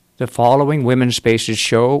The following Women's Spaces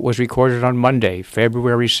show was recorded on Monday,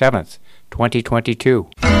 February 7th, 2022.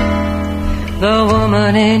 The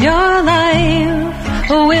woman in your life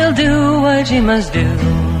will do what she must do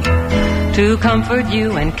to comfort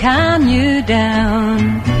you and calm you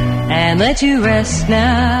down and let you rest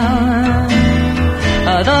now.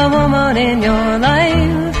 The woman in your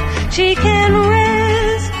life, she can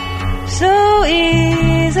rest so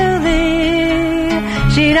easily.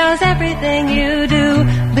 She knows everything you do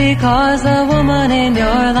because the woman in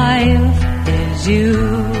your life is you.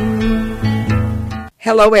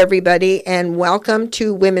 Hello, everybody, and welcome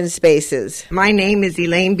to Women's Spaces. My name is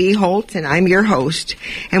Elaine B. Holt, and I'm your host.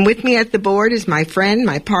 And with me at the board is my friend,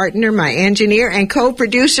 my partner, my engineer, and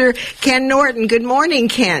co-producer, Ken Norton. Good morning,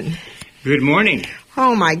 Ken. Good morning.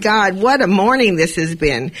 Oh, my God, what a morning this has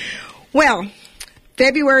been. Well,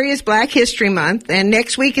 February is Black History Month, and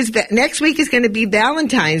next week is going to be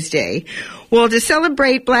Valentine's Day. Well, to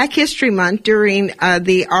celebrate Black History Month during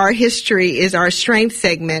the Our History is Our Strength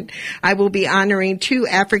segment, I will be honoring two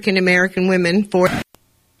African American women for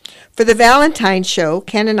the Valentine's show.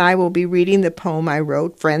 Ken and I will be reading the poem I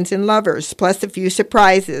wrote, Friends and Lovers, plus a few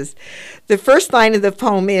surprises. The first line of the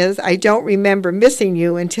poem is, I don't remember missing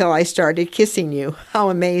you until I started kissing you. How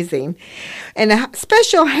amazing. And a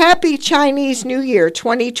special happy Chinese New Year.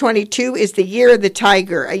 2022 is the year of the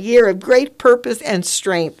tiger, a year of great purpose and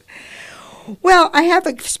strength. Well, I have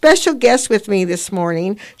a special guest with me this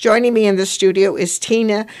morning. Joining me in the studio is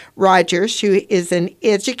Tina Rogers, who is an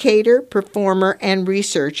educator, performer, and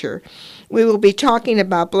researcher. We will be talking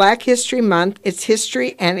about Black History Month, its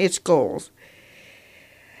history, and its goals.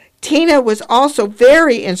 Tina was also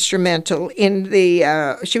very instrumental in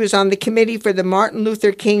she was on the committee for the Martin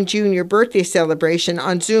Luther King Jr. birthday celebration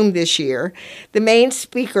on Zoom this year. The main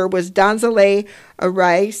speaker was Donzaleigh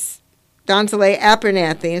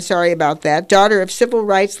Abernathy, daughter of civil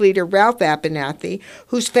rights leader Ralph Abernathy,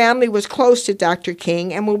 whose family was close to Dr.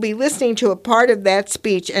 King, and we'll be listening to a part of that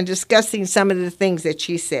speech and discussing some of the things that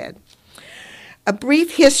she said. A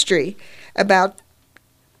brief history about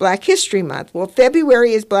Black History Month. Well,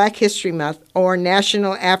 February is Black History Month, or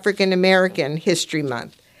National African American History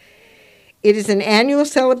Month. It is an annual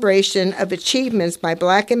celebration of achievements by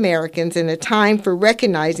Black Americans and a time for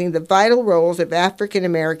recognizing the vital roles of African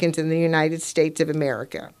Americans in the United States of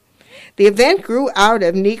America. The event grew out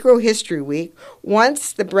of Negro History Week,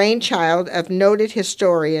 once the brainchild of noted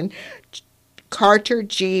historian Carter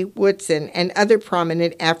G. Woodson and other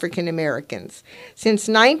prominent African Americans. Since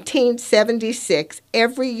 1976,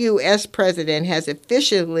 every U.S. president has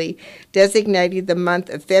officially designated the month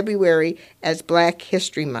of February as Black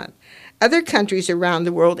History Month. Other countries around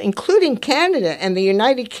the world, including Canada and the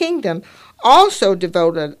United Kingdom, also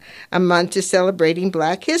devoted a month to celebrating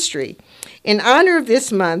Black history. In honor of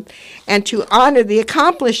this month and to honor the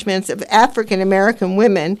accomplishments of African American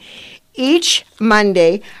women, each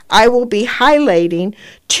Monday I will be highlighting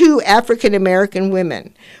two African American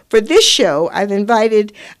women. For this show, I've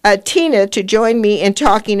invited Tina to join me in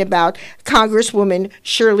talking about Congresswoman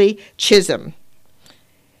Shirley Chisolm.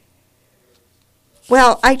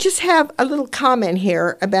 Well, I just have a little comment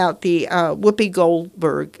here about the Whoopi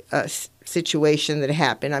Goldberg situation that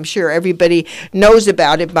happened. I'm sure everybody knows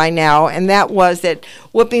about it by now, and that was that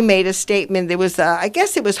Whoopi made a statement. There was, I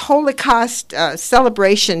guess it was Holocaust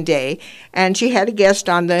Celebration Day, and she had a guest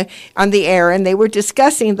on the air, and they were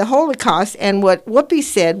discussing the Holocaust. And what Whoopi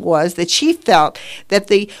said was that she felt that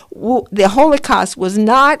the Holocaust was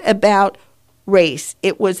not about race;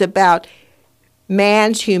 it was about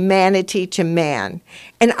man's humanity to man.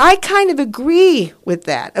 And I kind of agree with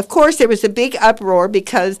that. Of course, there was a big uproar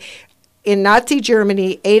because in Nazi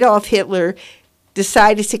Germany, Adolf Hitler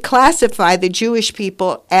decided to classify the Jewish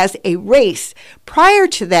people as a race. Prior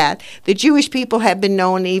to that, the Jewish people had been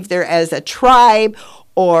known either as a tribe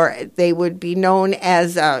or they would be known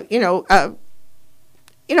as a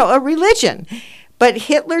religion. But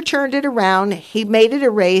Hitler turned it around. He made it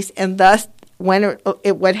a race, and thus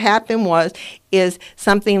what happened is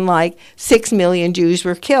something like 6 million Jews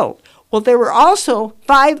were killed. Well, there were also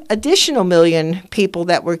 5 additional million people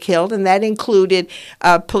that were killed, and that included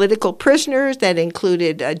political prisoners, that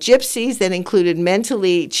included gypsies, that included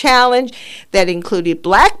mentally challenged, that included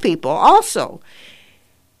black people also.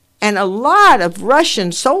 And a lot of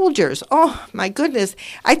Russian soldiers. Oh, my goodness.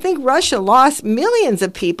 I think Russia lost millions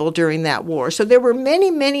of people during that war. So there were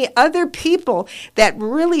many, many other people that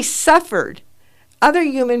really suffered other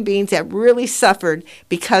human beings that really suffered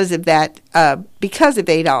because of that, because of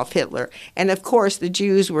Adolf Hitler. And of course, the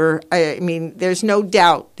Jews were, there's no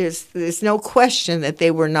doubt, there's no question that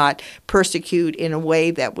they were not persecuted in a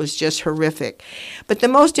way that was just horrific. But the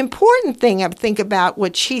most important thing I think about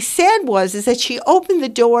what she said is that she opened the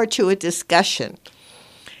door to a discussion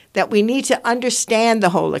that we need to understand the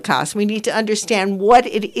Holocaust. We need to understand what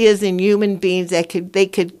it is in human beings that they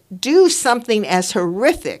could do something as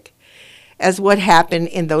horrific as what happened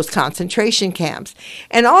in those concentration camps.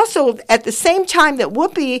 And also, at the same time that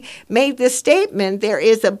Whoopi made this statement, there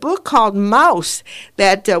is a book called Maus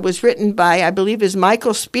that was written by, I believe, is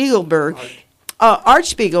Michael Spiegelberg. Art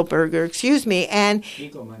Spiegelberger, excuse me, and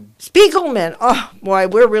Spiegelman. Oh, boy,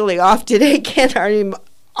 we're really off today, Ken.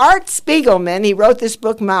 Art Spiegelman, he wrote this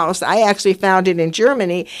book, Maus. I actually found it in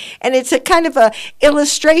Germany, and it's a kind of a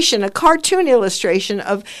illustration, a cartoon illustration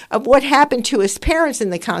of what happened to his parents in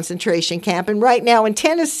the concentration camp. And right now in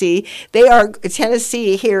Tennessee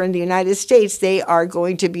here in the United States, they are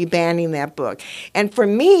going to be banning that book. And for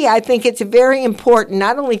me, I think it's very important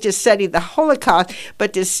not only to study the Holocaust,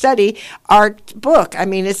 but to study Art's book. I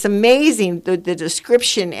mean, it's amazing, the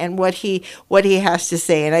description and what he has to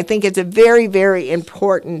say. And I think it's a very, very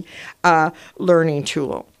important learning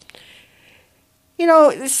tool.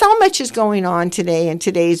 So much is going on today in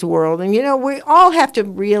today's world, and we all have to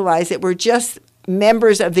realize that we're just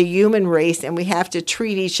members of the human race, and we have to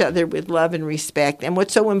treat each other with love and respect. And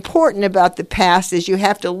what's so important about the past is you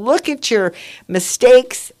have to look at your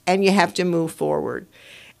mistakes and you have to move forward.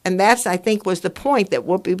 And that's, I think, was the point that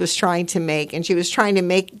Whoopi was trying to make, and she was trying to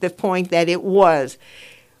make the point that it was,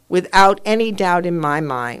 without any doubt in my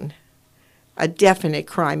mind, a definite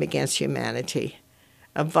crime against humanity,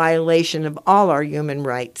 a violation of all our human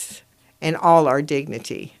rights and all our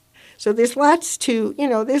dignity. So there's lots to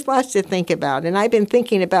think about. And I've been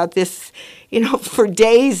thinking about this, for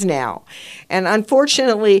days now. And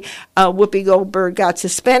unfortunately, Whoopi Goldberg got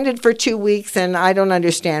suspended for 2 weeks, and I don't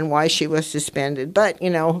understand why she was suspended. But,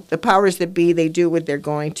 the powers that be, they do what they're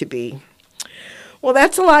going to be. Well,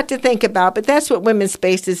 that's a lot to think about, but that's what Women's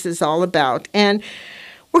Spaces is all about. And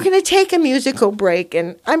we're going to take a musical break,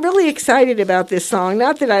 and I'm really excited about this song.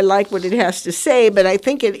 Not that I like what it has to say, but I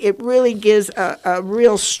think it really gives a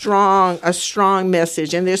real strong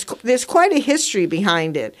message, and there's quite a history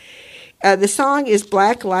behind it. The song is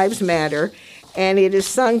Black Lives Matter, and it is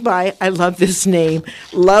sung by, I love this name,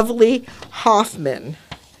 Lovely Hoffman.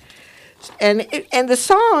 And the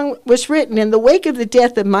song was written in the wake of the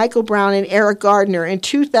death of Michael Brown and Eric Gardner in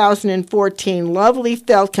 2014. Lovely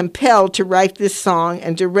felt compelled to write this song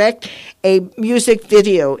and direct a music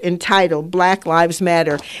video entitled Black Lives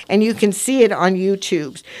Matter, and you can see it on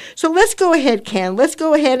YouTube. So let's go ahead, Ken. Let's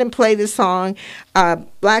go ahead and play the song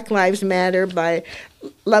Black Lives Matter by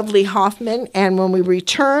Lovely Hoffman, and when we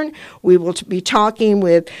return, we will be talking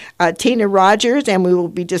with Tina Rogers, and we will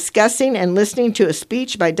be discussing and listening to a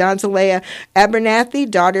speech by Donzaleigh Abernathy,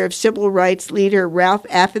 daughter of civil rights leader Ralph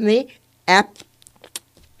Abernathy,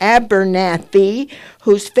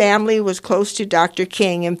 whose family was close to Dr.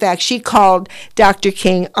 King. In fact, she called Dr.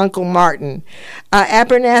 King Uncle Martin.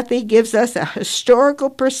 Abernathy gives us a historical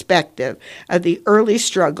perspective of the early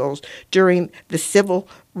struggles during the civil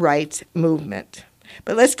rights movement.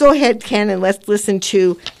 But let's go ahead, Ken, and let's listen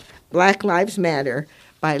to Black Lives Matter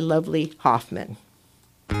by Lovely Hoffman.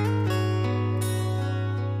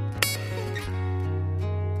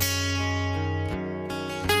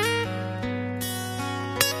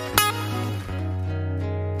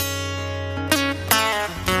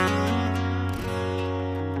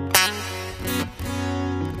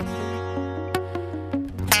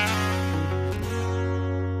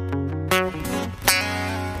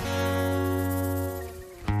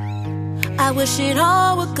 I wish it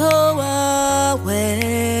all would go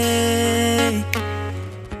away,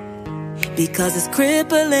 because it's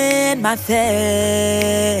crippling my faith.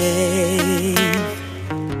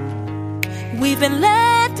 We've been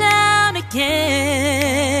let down again,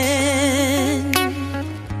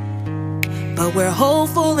 but we're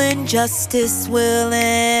hopeful injustice will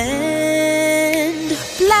end.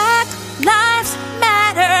 Black Lives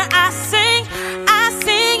Matter, I sing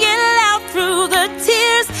it loud through the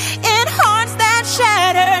tears in hearts that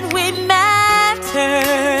shattered. We matter.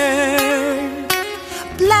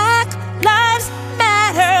 Black Lives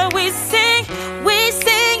Matter, we sing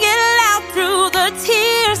it loud through the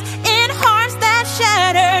tears in hearts that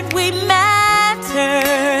shattered. We matter.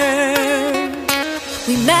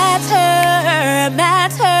 We matter,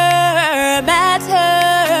 matter, matter.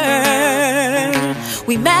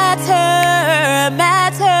 We matter,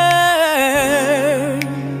 matter.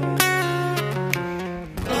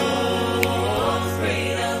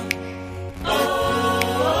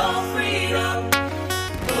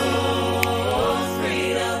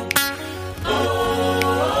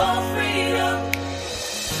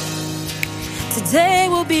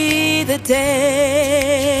 the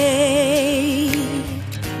day.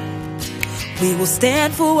 We will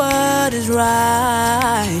stand for what is righteous,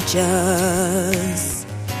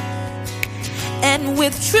 and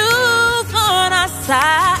with truth on our side,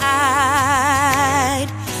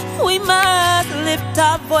 we must lift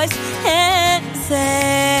our voice and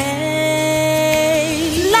say,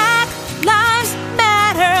 Black Lives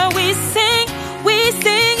Matter. We sing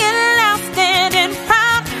it loud, standing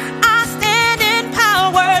proud. I stand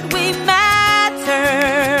empowered. We matter.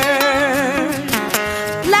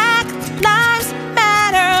 Black Lives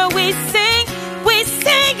Matter. We sing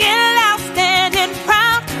it loud, standing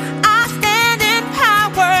proud. I stand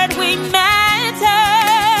empowered. We matter.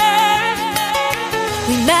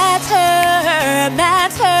 We matter,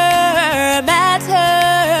 matter, matter.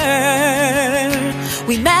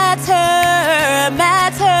 We matter,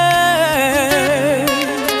 matter.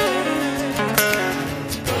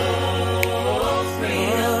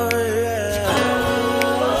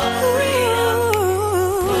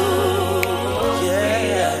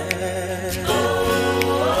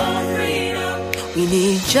 We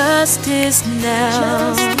need justice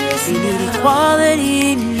now. We need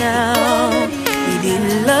equality now. We need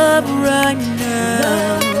love right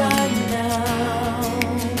now.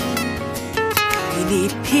 We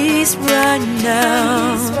need peace right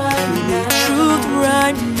now. We need truth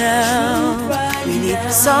right now. We need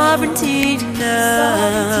sovereignty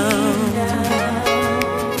now.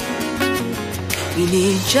 We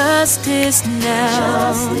need justice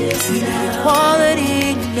now. We need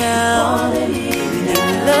equality now. We need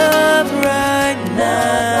love right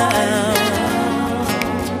now.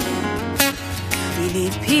 We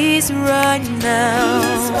need peace right now.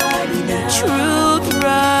 We need truth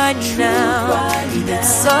right now. We need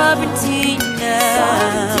sovereignty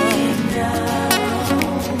now.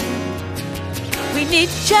 We need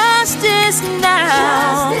justice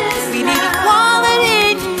now. We need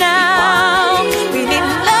equality now. We need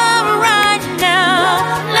love right now.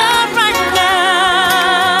 Love right now.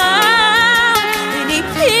 We need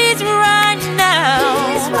peace right now.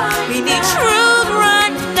 We need truth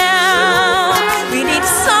right now. We need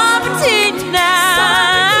sovereignty now.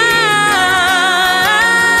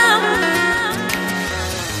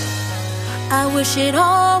 I wish it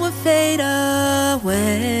all would fade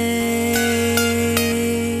away.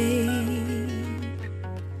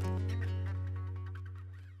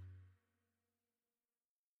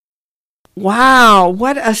 Wow,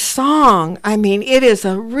 what a song. I mean, it is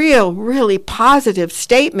a really positive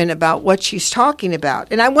statement about what she's talking about.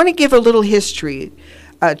 And I want to give a little history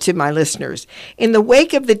to my listeners. In the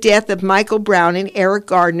wake of the death of Michael Brown and Eric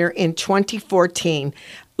Gardner in 2014,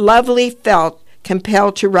 Lovely felt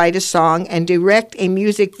compelled to write a song and direct a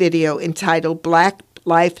music video entitled Black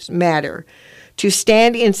Lives Matter to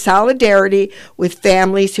stand in solidarity with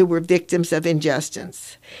families who were victims of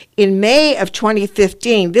injustice. In May of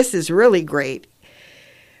 2015, this is really great,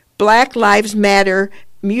 Black Lives Matter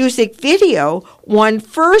music video won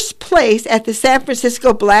first place at the San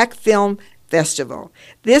Francisco Black Film Festival.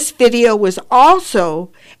 This video was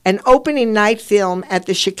also an opening night film at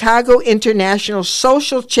the Chicago International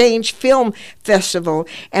Social Change Film Festival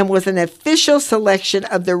and was an official selection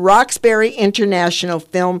of the Roxbury International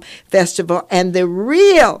Film Festival and the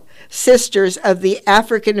real sisters of the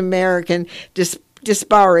African American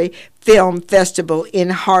Diaspora Film Festival in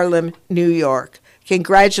Harlem, New York.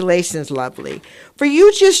 Congratulations, Lovely. For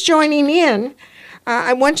you just joining in,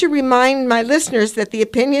 I want to remind my listeners that the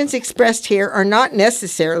opinions expressed here are not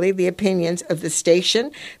necessarily the opinions of the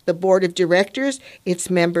station, the board of directors, its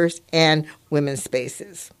members, and Women's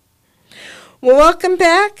Spaces. Well, welcome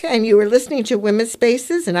back, and you are listening to Women's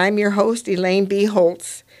Spaces, and I'm your host, Elaine B.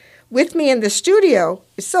 Holtz. With me in the studio,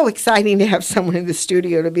 it's so exciting to have someone in the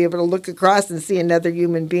studio to be able to look across and see another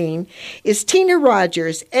human being, is Tina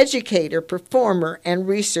Rogers, educator, performer, and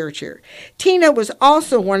researcher. Tina was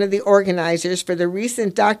also one of the organizers for the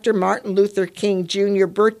recent Dr. Martin Luther King Jr.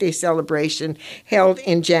 birthday celebration held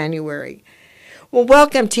in January. Well,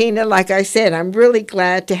 welcome, Tina. Like I said, I'm really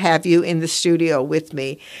glad to have you in the studio with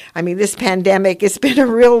me. I mean, this pandemic, it's been a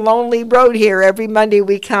real lonely road here. Every Monday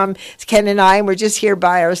we come, Ken and I, and we're just here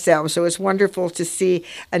by ourselves. So it's wonderful to see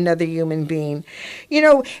another human being. You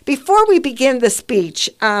know, before we begin the speech,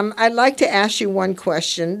 I'd like to ask you one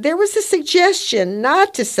question. There was a suggestion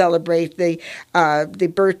not to celebrate the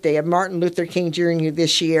birthday of Martin Luther King Jr.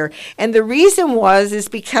 this year. And the reason is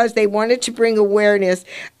because they wanted to bring awareness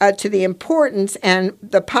to the importance and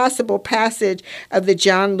the possible passage of the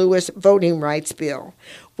John Lewis Voting Rights Bill,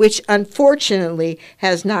 which unfortunately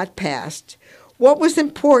has not passed. what was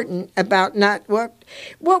important about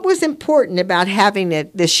what was important about having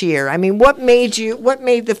it this year? I mean, what made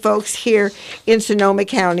the folks here in Sonoma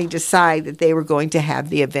County decide that they were going to have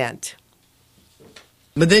the event?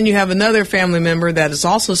 But then you have another family member that is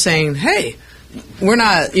also saying, hey, we're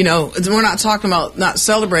not talking about not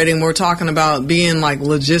celebrating, we're talking about being like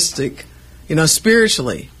logistic,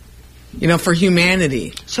 spiritually, for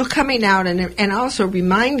humanity. So coming out and also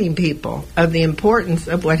reminding people of the importance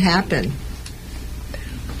of what happened.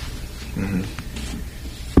 Mm-hmm.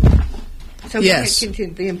 So yes.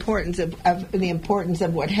 Continue the importance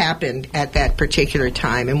of what happened at that particular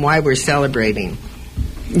time and why we're celebrating.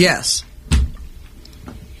 Yes.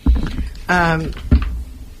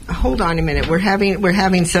 Hold on a minute. We're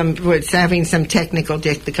having some technical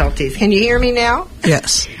difficulties. Can you hear me now?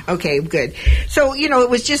 Yes. Okay, good. So, it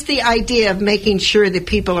was just the idea of making sure that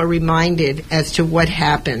people are reminded as to what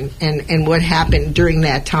happened and what happened during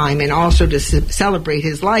that time, and also to celebrate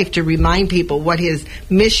his life, to remind people what his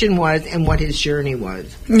mission was and what his journey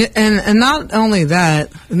was. And not only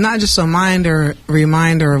that, not just a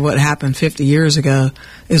reminder of what happened 50 years ago,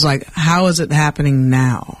 is like, how is it happening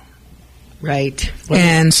now? Right.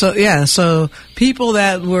 And so people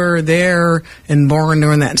that were there and born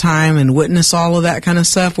during that time and witnessed all of that kind of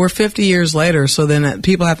stuff, we're 50 years later. So then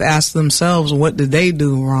people have to ask themselves, what did they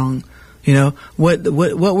do wrong? What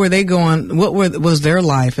were they going, was their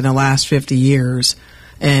life in the last 50 years?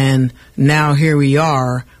 And now here we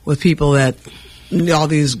are with people that, all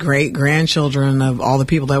these great grandchildren of all the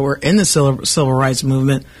people that were in the civil rights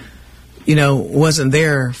movement, wasn't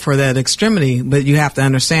there for that extremity, but you have to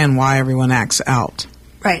understand why everyone acts out.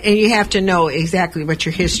 Right, and you have to know exactly what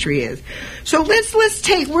your history is. So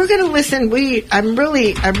we're going to listen. I'm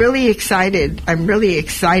really excited. I'm really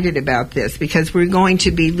excited about this because we're going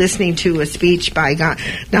to be listening to a speech by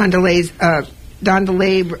Donzaleigh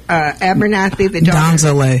Abernathy, the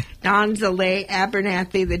daughter. Donzaleigh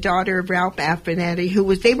Abernathy, the daughter of Ralph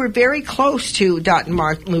Abernathy, they were very close to Dr.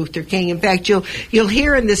 Martin Luther King. In fact, you'll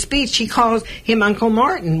hear in the speech she calls him Uncle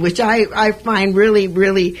Martin, which I find really,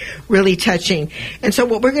 really, really touching. And so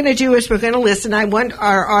what we're going to do is we're going to listen. I want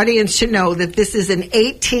our audience to know that this is an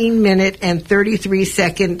 18-minute and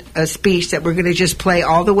 33-second speech that we're going to just play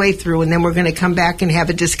all the way through, and then we're going to come back and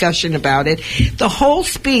have a discussion about it. The whole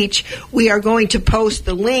speech, we are going to post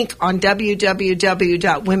the link on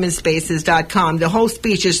www.womenspaces.com. The whole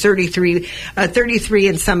speech is 33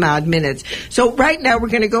 and some odd minutes. So right now we're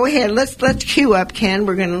going to go ahead. Let's cue up, Ken.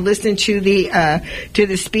 We're going to listen to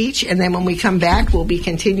the speech, and then when we come back, we'll be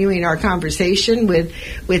continuing our conversation with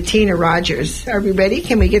Tina Rogers. Are we ready?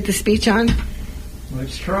 Can we get the speech on?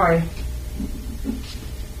 Let's try.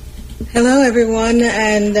 Hello, everyone,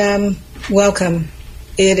 and welcome.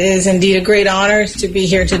 It is indeed a great honor to be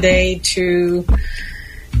here today to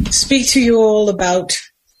speak to you all about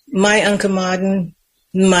my Uncle Martin,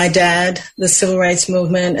 my dad, the Civil Rights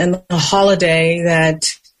Movement, and the holiday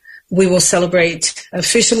that we will celebrate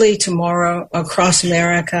officially tomorrow across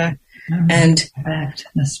America. And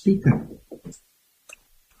the speaker.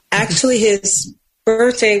 Actually, his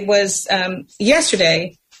birthday was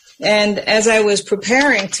yesterday, and as I was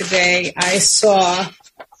preparing today, I saw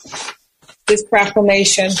this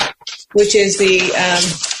proclamation, which is the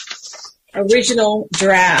original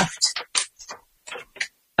draft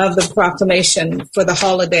of the proclamation for the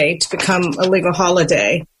holiday to become a legal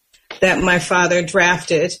holiday that my father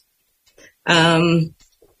drafted.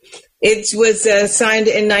 It was signed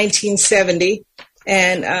in 1970,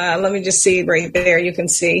 and let me just see right there. You can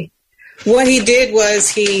see what he did was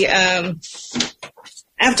he,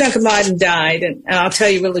 after Uncle Martin died, and I'll tell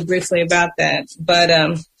you really briefly about that, but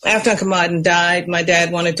after Uncle Martin died, my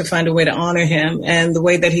dad wanted to find a way to honor him, and the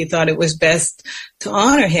way that he thought it was best to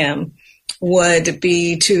honor him would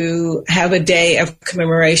be to have a day of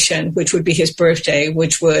commemoration, which would be his birthday,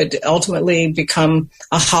 which would ultimately become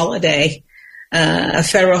a holiday, a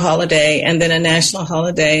federal holiday, and then a national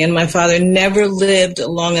holiday. And my father never lived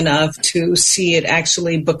long enough to see it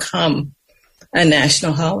actually become a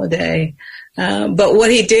national holiday. But what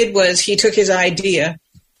he did was he took his idea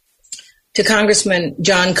to Congressman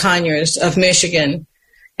John Conyers of Michigan,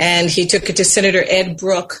 and he took it to Senator Ed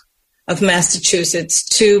Brooke of Massachusetts,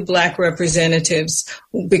 2 black representatives,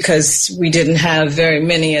 because we didn't have very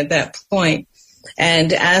many at that point,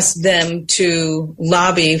 and asked them to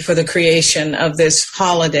lobby for the creation of this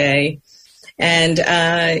holiday. And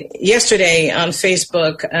yesterday on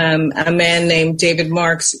Facebook, a man named David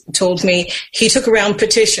Marks told me he took around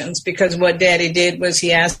petitions, because what Daddy did was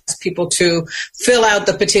he asked people to fill out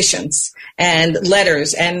the petitions and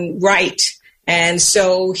letters and write. And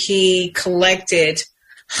so he collected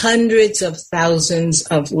hundreds of thousands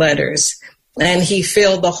of letters. and he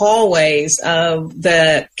filled the hallways of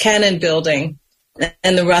the Cannon Building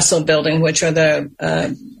and the Russell Building, which are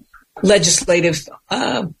the legislative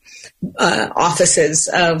offices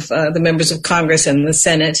of the members of Congress and the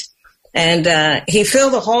Senate. And he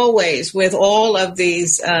filled the hallways with all of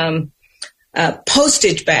these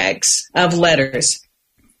postage bags of letters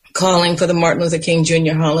calling for the Martin Luther King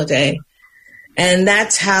Jr. holiday. And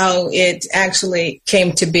that's how it actually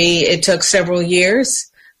came to be. It took several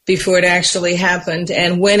years before it actually happened.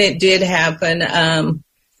 And when it did happen,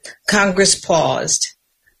 Congress paused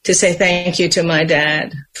to say thank you to my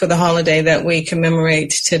dad for the holiday that we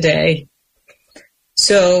commemorate today.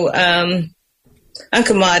 So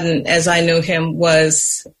Uncle Martin, as I knew him,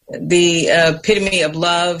 was the epitome of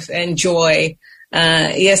love and joy.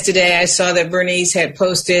 Yesterday, I saw that Bernice had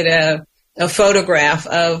posted a photograph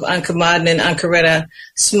of Uncle Martin and Uncle Retta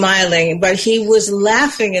smiling, but he was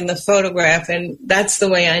laughing in the photograph, and that's the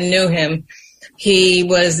way I knew him. He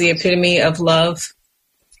was the epitome of love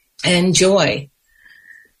and joy.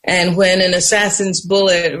 And when an assassin's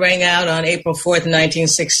bullet rang out on April 4th,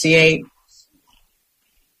 1968,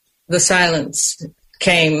 the silence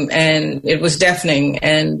came, and it was deafening,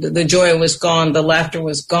 and the joy was gone, the laughter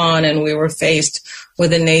was gone, and we were faced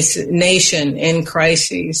with a nation in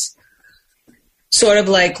crises, sort of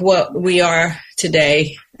like what we are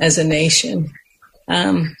today as a nation.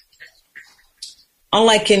 All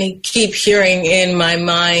I can keep hearing in my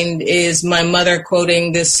mind is my mother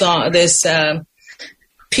quoting this song, this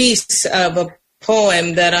piece of a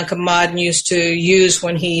poem that Uncle Martin used to use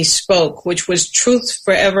when he spoke, which was truth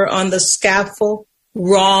forever on the scaffold,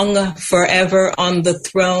 wrong forever on the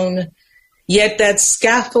throne. Yet that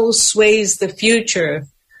scaffold sways the future.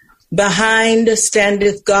 Behind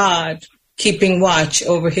standeth God, keeping watch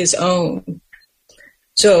over his own.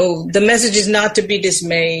 So the message is not to be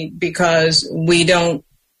dismayed because we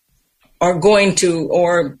are going to,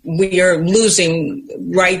 or we are losing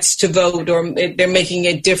rights to vote, or they're making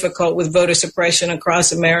it difficult with voter suppression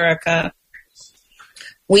across America.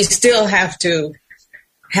 We still have to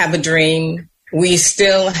have a dream. We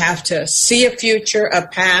still have to see a future, a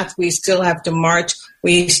path. We still have to march.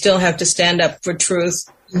 We still have to stand up for truth,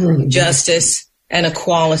 justice, and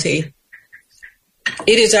equality.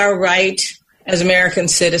 It is our right as American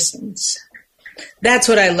citizens. That's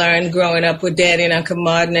what I learned growing up with Daddy and Uncle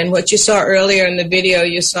Martin. And what you saw earlier in the video,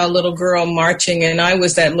 you saw a little girl marching, and I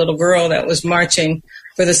was that little girl that was marching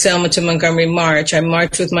for the Selma to Montgomery March. I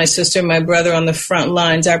marched with my sister and my brother on the front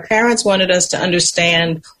lines. Our parents wanted us to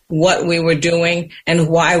understand what we were doing and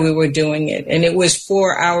why we were doing it. And it was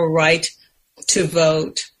for our right to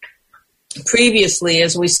vote. Previously,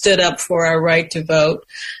 as we stood up for our right to vote,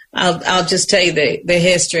 I'll just tell you the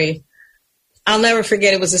history. I'll never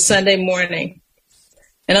forget, it was a Sunday morning.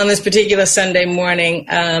 And on this particular Sunday morning,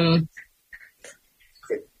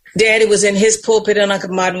 Daddy was in his pulpit and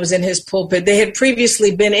Uncle Martin was in his pulpit. They had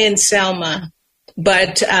previously been in Selma,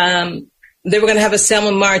 but they were going to have a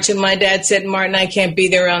Selma march. And my dad said, Martin, I can't be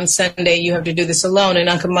there on Sunday. You have to do this alone. And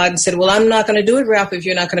Uncle Martin said, well, I'm not going to do it, Ralph, if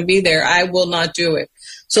you're not going to be there. I will not do it.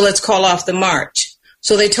 So let's call off the march.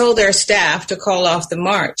 So they told their staff to call off the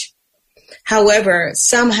march. However,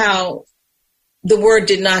 somehow the word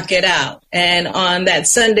did not get out. And on that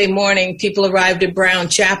Sunday morning, people arrived at Brown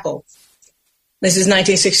Chapel. This is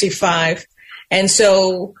 1965. And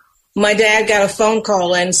so my dad got a phone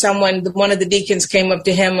call, and one of the deacons came up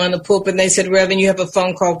to him on the pulpit, and they said, Reverend, you have a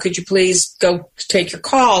phone call. Could you please go take your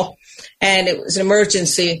call? And it was an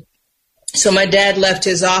emergency. So my dad left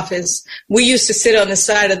his office. We used to sit on the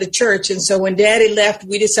side of the church. And so when Daddy left,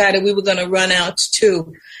 we decided we were going to run out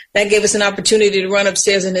too. That gave us an opportunity to run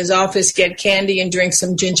upstairs in his office, get candy, and drink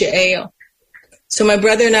some ginger ale. So my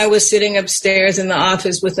brother and I were sitting upstairs in the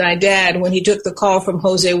office with my dad when he took the call from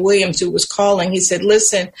Jose Williams, who was calling. He said,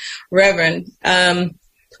 listen, Reverend,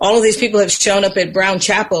 all of these people have shown up at Brown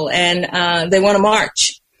Chapel, and they want to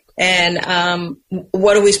march. And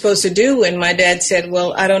what are we supposed to do? And my dad said,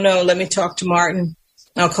 well, I don't know. Let me talk to Martin.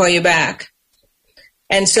 I'll call you back.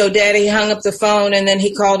 And so Daddy hung up the phone, and then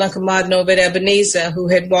he called Uncle Martin over at Ebenezer, who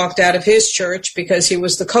had walked out of his church because he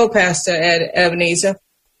was the co-pastor at Ebenezer.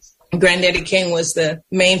 Granddaddy King was the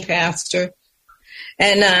main pastor.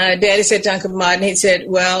 And Daddy said to Uncle Martin, he said,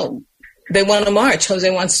 well, they want to march. Jose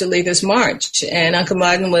wants to lead this march. And Uncle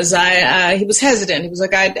Martin was, he was hesitant. He was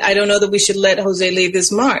like, I don't know that we should let Jose lead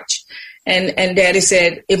this march. And Daddy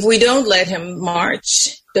said, if we don't let him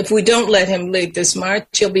march, if we don't let him lead this march,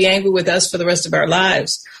 he'll be angry with us for the rest of our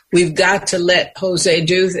lives. We've got to let Jose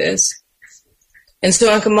do this. And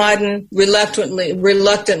so Uncle Martin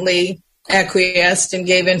reluctantly acquiesced and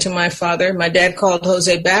gave in to my father. My dad called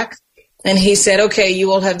Jose back, And he said, okay,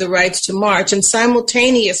 you all have the right to march. And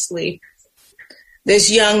simultaneously,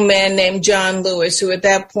 this young man named John Lewis, who at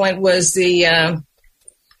that point was the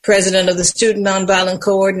president of the Student Nonviolent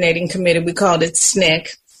Coordinating Committee, we called it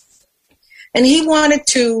SNCC, and he wanted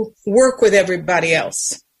to work with everybody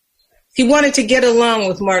else. He wanted to get along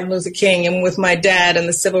with Martin Luther King and with my dad and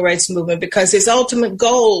the civil rights movement, because his ultimate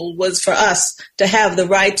goal was for us to have the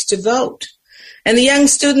right to vote. And the young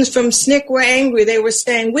students from SNCC were angry. They were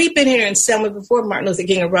saying, we've been here in Selma before Martin Luther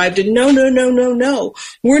King arrived, and no,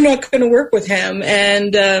 we're not going to work with him.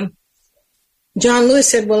 And John Lewis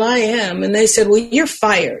said, well, I am. And they said, well, you're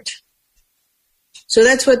fired. So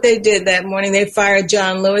that's what they did that morning. They fired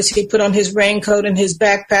John Lewis. He put on his raincoat and his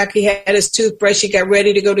backpack. He had his toothbrush. He got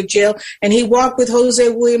ready to go to jail. And he walked with Jose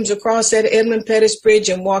Williams across that Edmund Pettus Bridge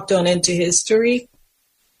and walked on into history.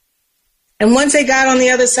 And once they got on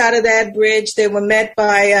the other side of that bridge, they were met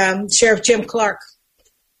by Sheriff Jim Clark,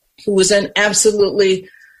 who was an absolutely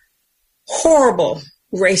horrible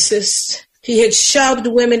racist. He had shoved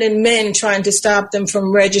women and men trying to stop them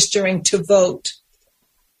from registering to vote.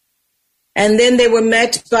 And then they were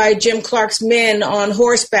met by Jim Clark's men on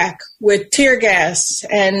horseback with tear gas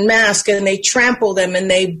and masks, and they trampled them and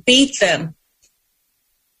they beat them.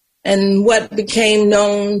 And what became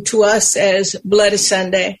known to us as Bloody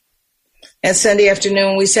Sunday. And Sunday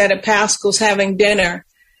afternoon, we sat at Pascal's having dinner,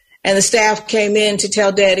 and the staff came in to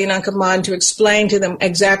tell Daddy and Uncle Mon to explain to them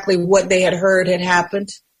exactly what they had heard had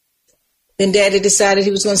happened. Then Daddy decided he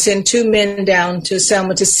was going to send 2 men down to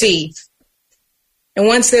Selma to see. And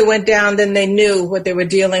once they went down, then they knew what they were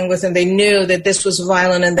dealing with, and they knew that this was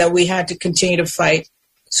violent and that we had to continue to fight.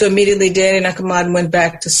 So immediately Daddy and Uncle Mon went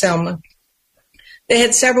back to Selma. They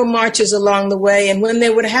had several marches along the way, and when they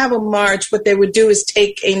would have a march, what they would do is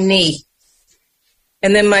take a knee.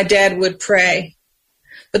 And then my dad would pray.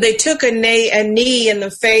 But they took a knee in the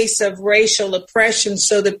face of racial oppression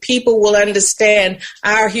so that people will understand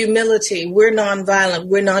our humility. We're nonviolent.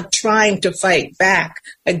 We're not trying to fight back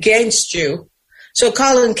against you. So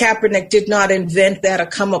Colin Kaepernick did not invent that or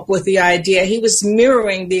come up with the idea. He was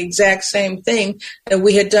mirroring the exact same thing that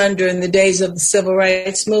we had done during the days of the civil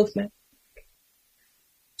rights movement.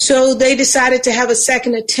 So they decided to have a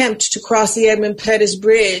second attempt to cross the Edmund Pettus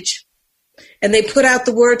Bridge. And they put out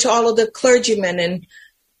the word to all of the clergymen. And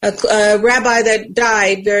a rabbi that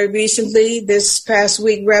died very recently, this past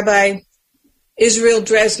week, Rabbi Israel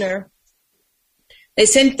Dresner, they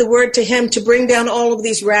sent the word to him to bring down all of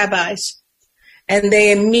these rabbis. And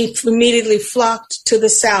they immediately flocked to the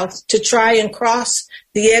south to try and cross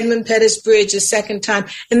the Edmund Pettus Bridge a second time.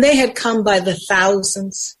 And they had come by the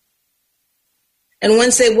thousands. And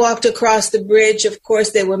once they walked across the bridge, of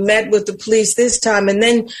course, they were met with the police this time. And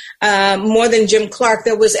then more than Jim Clark,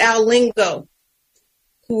 there was Al Lingo,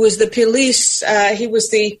 who was the police. He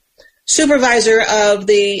was the supervisor of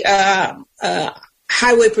the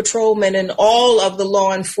highway patrolmen and all of the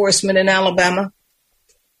law enforcement in Alabama.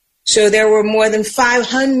 So there were more than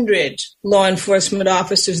 500 law enforcement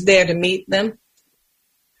officers there to meet them.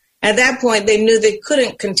 At that point, they knew they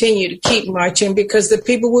couldn't continue to keep marching because the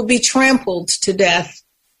people would be trampled to death.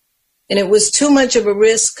 And it was too much of a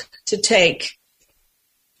risk to take.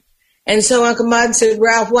 And so Uncle Mon said,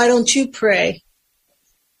 Ralph, why don't you pray?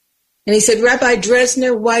 And he said, Rabbi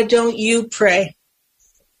Dresner, why don't you pray?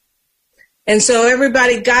 And so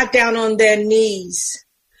everybody got down on their knees.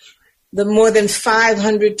 The more than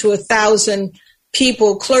 500 to 1,000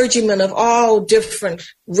 people, clergymen of all different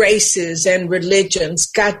races and religions,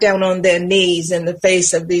 got down on their knees in the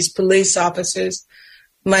face of these police officers.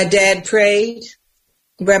 My dad prayed.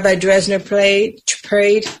 Rabbi Dresner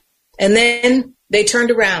prayed. And then they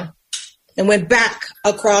turned around and went back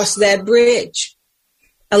across that bridge.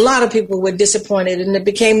 A lot of people were disappointed, and it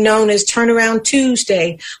became known as Turnaround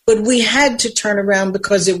Tuesday. But we had to turn around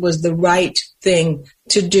because it was the right thing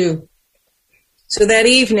to do. So that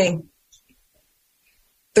evening,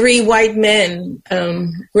 3 white men,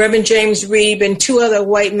 Reverend James Reeb and 2 other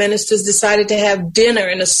white ministers, decided to have dinner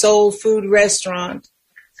in a soul food restaurant.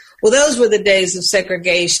 Well, those were the days of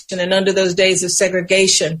segregation, and under those days of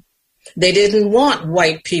segregation, they didn't want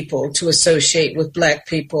white people to associate with black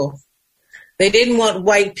people. They didn't want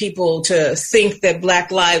white people to think that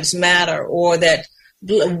Black Lives Matter or that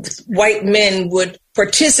white men would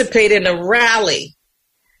participate in a rally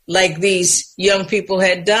like these young people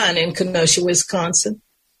had done in Kenosha, Wisconsin.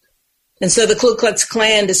 And so the Ku Klux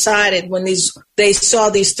Klan decided when they saw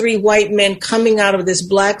these 3 white men coming out of this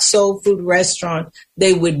black soul food restaurant,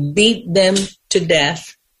 they would beat them to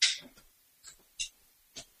death.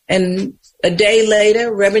 And a day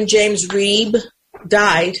later, Reverend James Reeb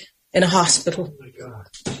died in a hospital.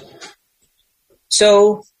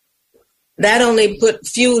 So That only put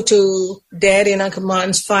fuel to Daddy and Uncle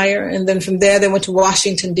Martin's fire. And then from there, they went to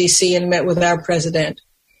Washington, D.C. and met with our president.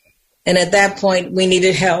 And at that point, we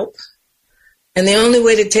needed help. And the only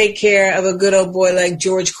way to take care of a good old boy like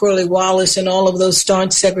George Corley Wallace and all of those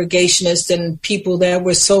staunch segregationists and people that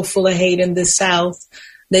were so full of hate in the South,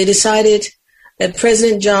 they decided that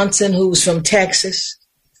President Johnson, who was from Texas,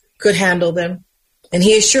 could handle them. And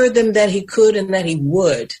he assured them that he could and that he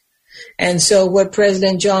would. And so what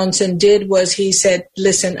President Johnson did was he said,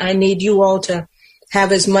 listen, I need you all to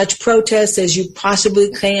have as much protest as you possibly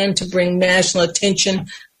can to bring national attention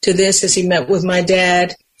to this, as he met with my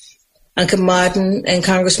dad, Uncle Martin, and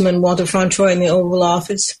Congressman Walter Fauntroy in the Oval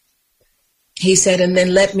Office. He said, and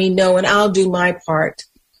then let me know and I'll do my part.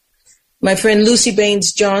 My friend Lucy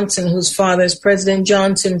Baines Johnson, whose father is President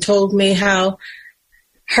Johnson, told me how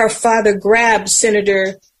her father grabbed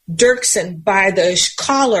Senator Dirksen by the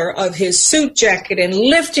collar of his suit jacket and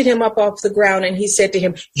lifted him up off the ground. And he said to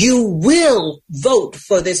him, you will vote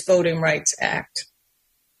for this Voting Rights Act.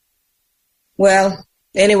 Well,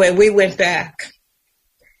 anyway, we went back.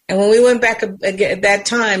 And when we went back at that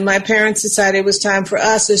time, my parents decided it was time for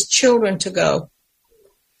us as children to go.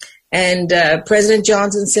 And President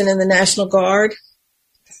Johnson sent in the National Guard.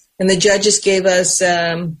 And the judges gave us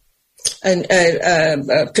a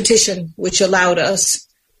petition which allowed us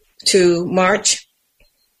to march.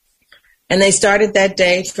 And they started that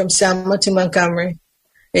day from Selma to Montgomery.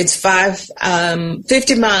 It's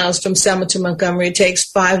 50 miles from Selma to Montgomery. It takes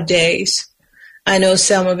 5 days. I know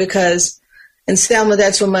Selma because in Selma,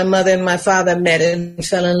 that's where my mother and my father met and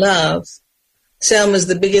fell in love. Selma is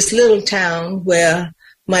the biggest little town where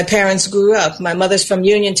my parents grew up. My mother's from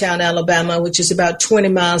Uniontown, Alabama, which is about 20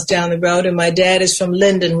 miles down the road, and my dad is from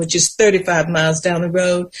Linden, which is 35 miles down the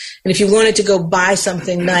road. And if you wanted to go buy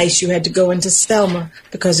something nice, you had to go into Selma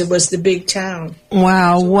because it was the big town.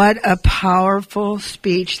 Wow, what a powerful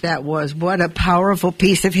speech that was. What a powerful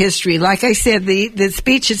piece of history. Like I said, the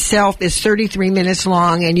speech itself is 33 minutes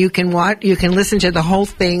long, and you can listen to the whole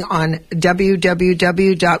thing on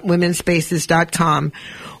www.womenspaces.com.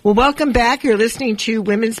 Well, welcome back. You're listening to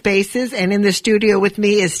Women's Spaces, and in the studio with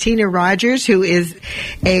me is Tina Rogers, who is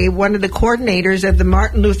one of the coordinators of the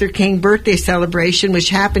Martin Luther King birthday celebration, which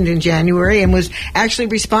happened in January, and was actually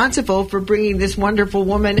responsible for bringing this wonderful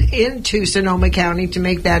woman into Sonoma County to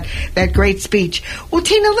make that great speech. Well,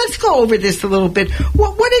 Tina, let's go over this a little bit.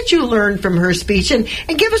 What did you learn from her speech, and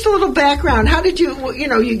give us a little background? How did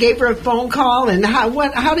you gave her a phone call, and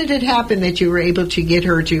how did it happen that you were able to get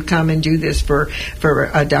her to come and do this for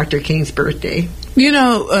Dr. King's birthday?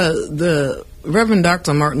 The Reverend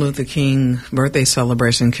Dr. Martin Luther King Birthday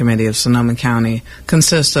Celebration Committee of Sonoma County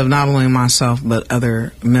consists of not only myself but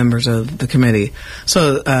other members of the committee.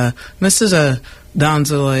 So Mrs.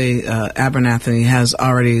 Donzaleigh Abernathy has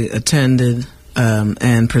already attended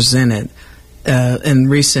and presented in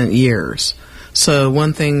recent years. So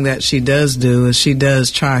one thing that she does do is she does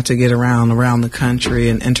try to get around the country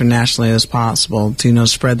and internationally as possible to,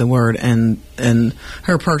 spread the word and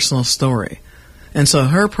her personal story. And so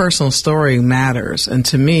her personal story matters. And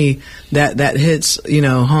to me, that hits,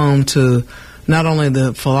 home to not only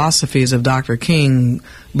the philosophies of Dr. King,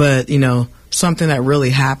 but, something that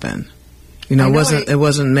really happened. It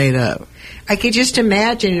wasn't made up. I could just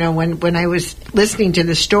imagine, when I was listening to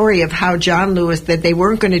the story of how John Lewis, that they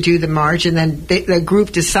weren't going to do the march, and then the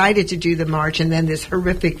group decided to do the march, and then this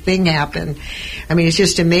horrific thing happened. I mean, it's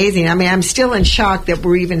just amazing. I mean, I'm still in shock that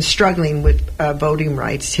we're even struggling with voting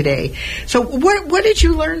rights today. So what did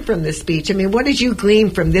you learn from this speech? I mean, what did you glean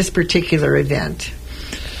from this particular event?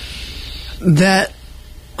 That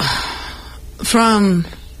from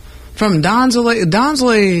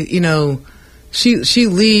Donzaleigh, she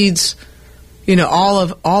leads,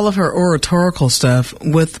 all of her oratorical stuff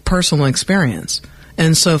with personal experience.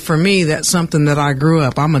 And so for me, that's something that I grew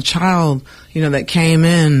up. I'm a child, that came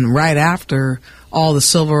in right after all the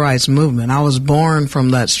civil rights movement. I was born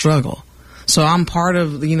from that struggle. So I'm part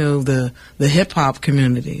of, the hip hop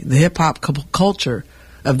community, the hip hop culture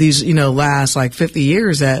of these, last 50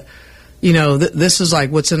 years that, this is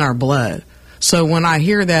what's in our blood. So when I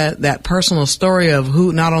hear that personal story of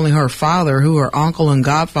who, not only her father, who her uncle and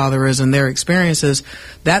godfather is and their experiences,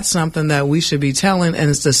 that's something that we should be telling.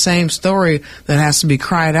 And it's the same story that has to be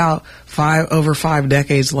cried out over 5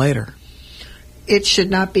 decades later. It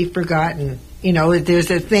should not be forgotten.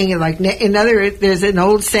 There's a thing there's an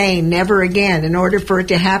old saying, never again. In order for it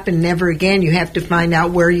to happen, never again, you have to find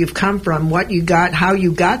out where you've come from, what you got, how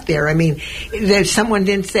you got there. I mean, someone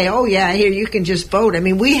didn't say, oh yeah, here, you can just vote. I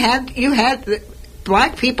mean, you had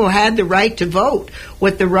black people had the right to vote.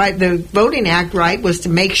 What the Voting Act right was to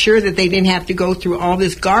make sure that they didn't have to go through all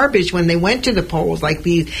this garbage when they went to the polls, like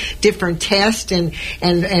these different tests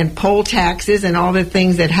and poll taxes and all the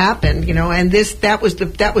things that happened, and that was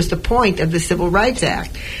the point of the Civil Rights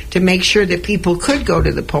Act, to make sure that people could go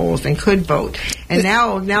to the polls and could vote. And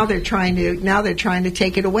now they're trying to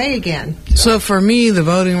take it away again. So for me, the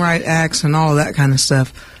Voting Rights Acts and all that kind of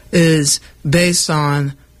stuff is based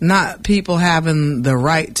on not people having the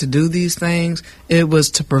right to do these things. It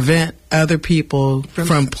was to prevent other people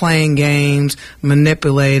from playing games,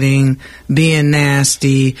 manipulating, being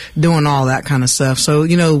nasty, doing all that kind of stuff. So,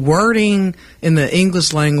 wording in the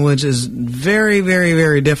English language is very, very,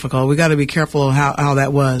 very difficult. We got to be careful of how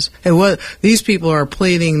that was. These people are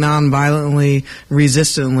pleading nonviolently,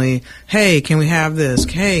 resistantly. Hey, can we have this?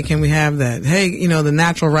 Hey, can we have that? Hey, the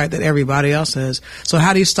natural right that everybody else has. So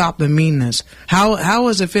how do you stop the meanness? How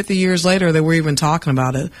is it 50 years later that we're even talking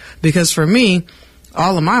about it? Because for me,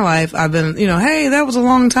 all of my life, I've been, hey, that was a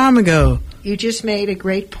long time ago. You just made a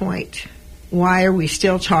great point. Why are we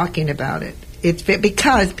still talking about it? It's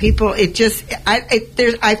because people,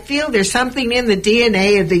 I feel there's something in the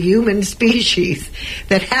DNA of the human species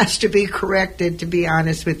that has to be corrected, to be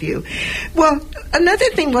honest with you. Well, another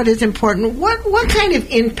thing, what is important, what kind of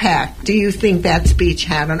impact do you think that speech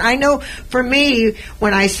had on? I know for me,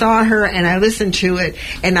 when I saw her and I listened to it,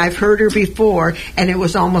 and I've heard her before, and it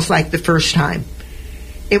was almost like the first time.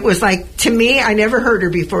 It was like, to me, I never heard her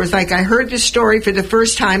before. It was like I heard the story for the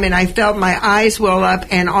first time, and I felt my eyes well up,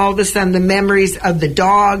 and all of a sudden the memories of the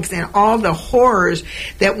dogs and all the horrors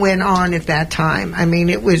that went on at that time. I mean,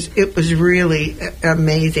 it was really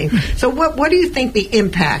amazing. So what do you think the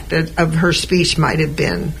impact of her speech might have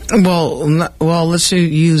been? Well, let's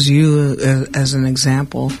use you as an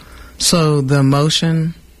example. So the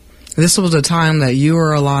emotion. This was a time that you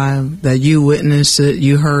were alive, that you witnessed it,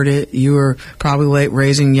 you heard it. You were probably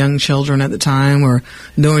raising young children at the time, or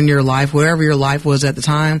doing your life, wherever your life was at the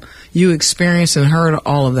time. You experienced and heard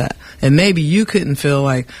all of that. And maybe you couldn't feel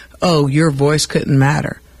like, oh, your voice couldn't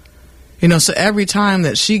matter. So every time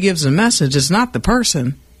that she gives a message, it's not the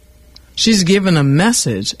person. She's given a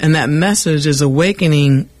message, and that message is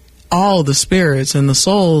awakening all the spirits and the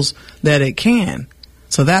souls that it can.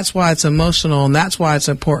 So that's why it's emotional, and that's why it's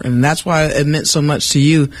important, and that's why it meant so much to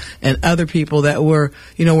you and other people that were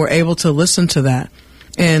able to listen to that.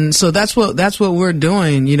 And so that's what we're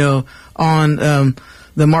doing, on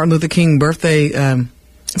the Martin Luther King birthday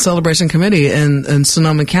celebration committee in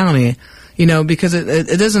Sonoma County, because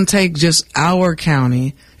it doesn't take just our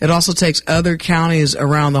county. It also takes other counties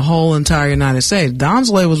around the whole entire United States.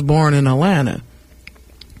 Donzaleigh was born in Atlanta.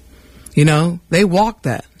 They walk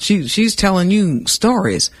that. She's telling you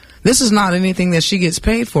stories. This is not anything that she gets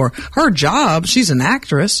paid for. Her job, she's an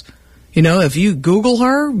actress. If you Google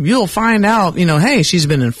her, you'll find out, hey, she's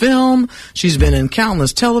been in film. She's been in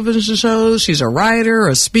countless television shows. She's a writer,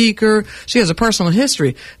 a speaker. She has a personal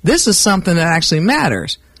history. This is something that actually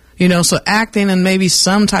matters. So acting and maybe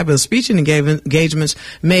some type of speech engagements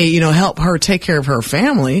may, help her take care of her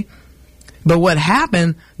family. But what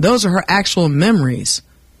happened, those are her actual memories.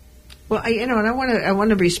 Well, and I want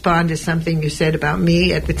to respond to something you said about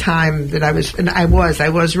me at the time that I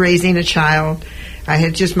was raising a child.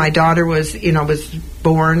 My daughter was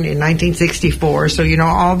born in 1964, so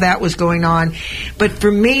all that was going on. But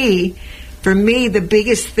for me, the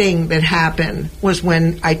biggest thing that happened was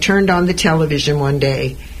when I turned on the television one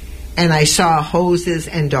day and I saw hoses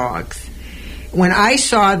and dogs. When I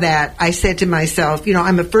saw that, I said to myself,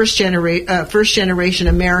 I'm a first generation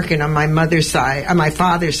American on my mother's side, on my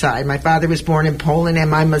father's side. My father was born in Poland,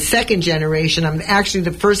 and I'm a second generation. I'm actually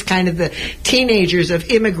the first kind of the teenagers of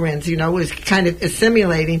immigrants, was kind of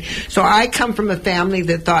assimilating. So I come from a family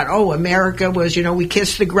that thought, oh, America was, we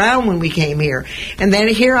kissed the ground when we came here. And then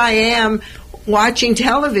here I am, watching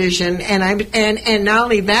television, and not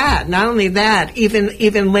only that,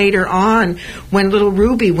 even later on, when little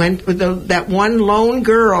Ruby went with that one lone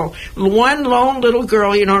little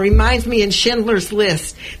girl, reminds me in Schindler's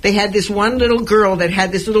List. They had this one little girl that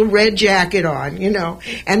had this little red jacket on,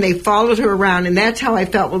 and they followed her around, and that's how I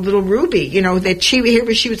felt with little Ruby, that she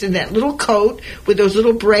was in that little coat with those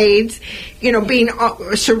little braids, being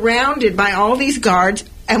surrounded by all these guards.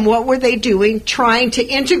 And what were they doing? Trying to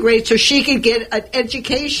integrate so she could get an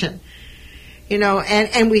education.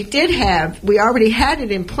 And we already had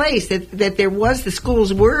it in place that there was, the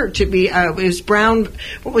schools were to be, it was Brown,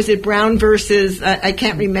 what was it, Brown versus, I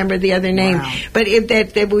can't remember the other name, wow. But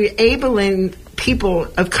that we were enabling people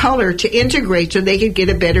of color to integrate so they could get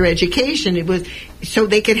a better education. It was so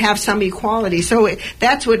they could have some equality. So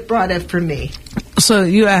that's what brought it for me. So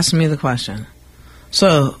you asked me the question.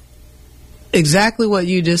 So, exactly what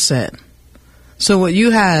you just said. So what you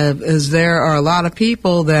have is there are a lot of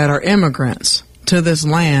people that are immigrants to this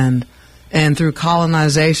land, and through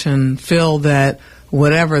colonization feel that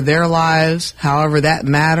whatever their lives, however that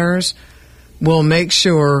matters, will make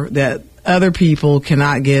sure that other people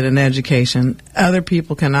cannot get an education, other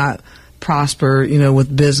people cannot prosper,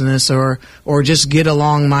 with business or just get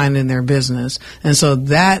along minding their business. And so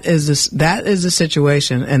that is the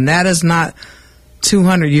situation, and that is not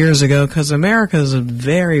 200 years ago, because America is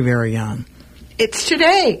very, very young. It's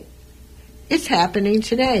today. It's happening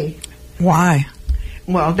today. Why?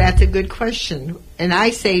 Well, that's a good question. And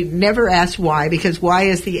I say never ask why, because why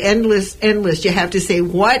is the endless. You have to say,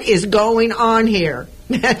 what is going on here?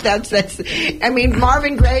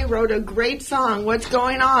 Marvin Gaye wrote a great song, What's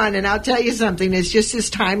Going On? And I'll tell you something, it's just as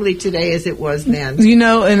timely today as it was then.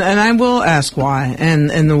 And I will ask why.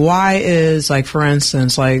 And the why is, like, for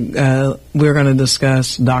instance, we're going to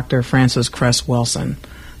discuss Dr. Frances Cress Welsing,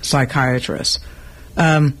 psychiatrist.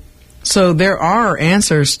 So there are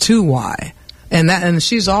answers to why. And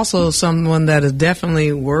she's also someone that is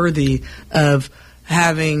definitely worthy of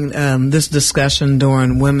having this discussion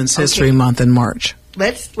during Women's History Month in March.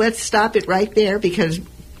 Let's stop it right there, because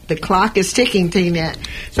the clock is ticking, Tina.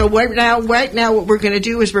 So right now, what we're going to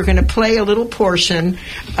do is we're going to play a little portion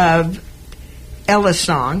of Ella's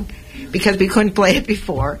song, because we couldn't play it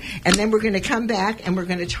before, and then we're going to come back and we're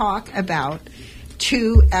going to talk about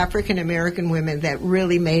 2 African American women that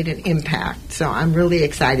really made an impact. So I'm really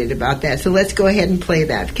excited about that. So let's go ahead and play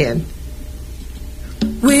that, Ken.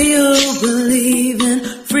 We who believe in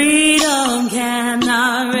freedom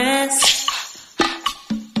cannot rest.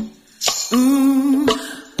 We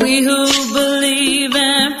who believe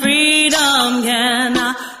in freedom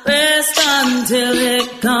cannot rest until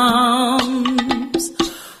it comes.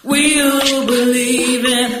 We who believe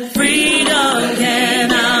in freedom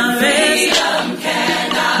cannot rest. Freedom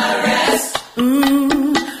cannot rest.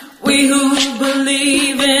 We who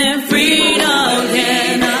believe in freedom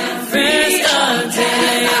cannot rest until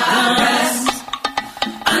it comes.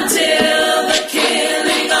 Until the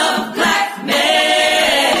killing of black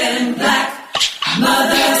men, black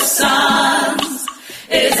mothers, sons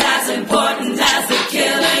is as important as the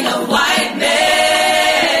killing of white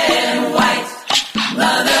men, white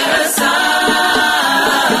mothers,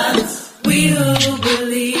 sons. We who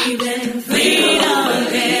believe in freedom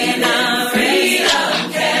cannot rest.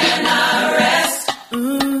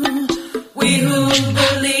 We who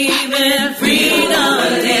believe in freedom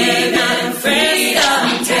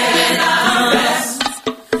cannot rest.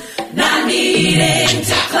 Not needing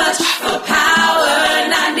to clutch for power,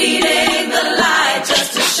 not needing the light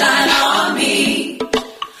just to shine on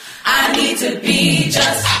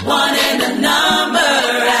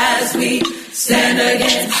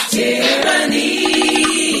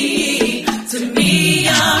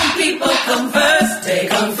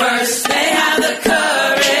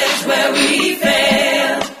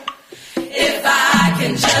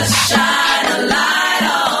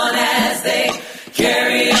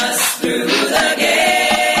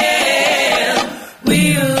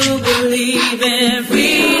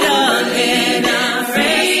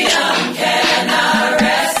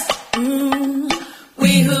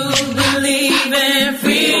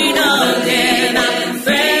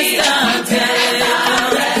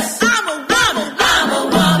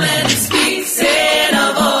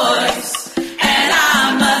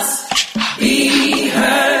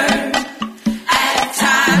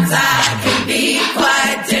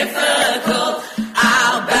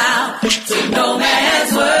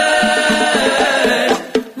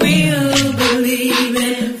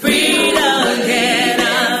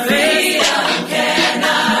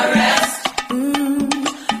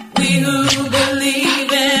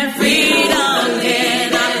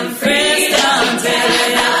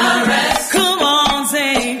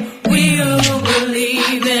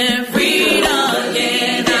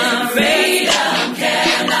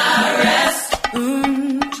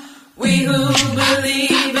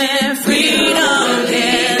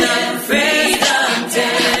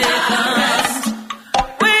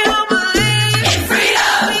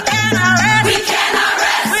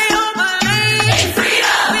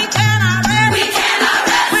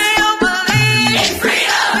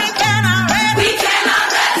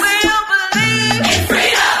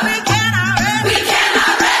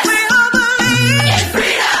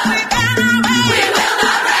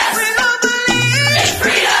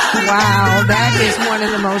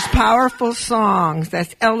most powerful songs.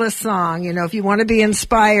 That's Ella's song. You know, if you want to be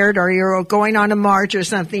inspired or you're going on a march or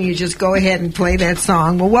something, you just go ahead and play that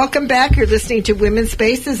song. Well, welcome back. You're listening to Women's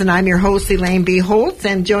Spaces, and I'm your host, Elaine B. Holtz.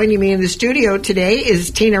 And joining me in the studio today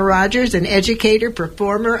is Tina Rogers, an educator,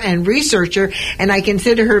 performer, and researcher. And I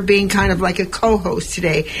consider her being kind of like a co-host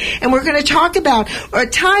today. And we're going to talk about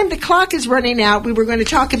the clock is running out. We were going to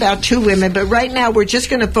talk about two women, but right now we're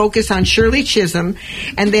just going to focus on Shirley Chisolm,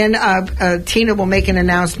 and then Tina will make an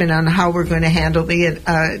announcement on how we're going to handle the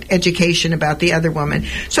education about the other woman.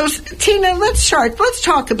 So, Tina, let's start. Let's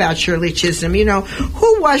talk about Shirley Chisolm. You know,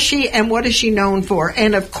 who was she and what is she known for?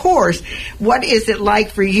 And, of course, what is it like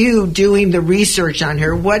for you doing the research on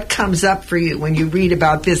her? What comes up for you when you read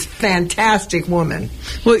about this fantastic woman?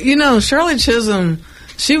 Well, you know, Shirley Chisolm,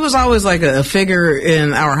 she was always like a figure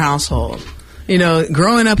in our household. You know,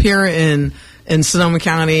 growing up here in Sonoma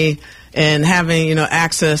County and having, you know,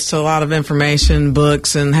 access to a lot of information,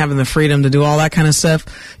 books, and having the freedom to do all that kind of stuff,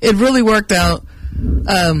 it really worked out.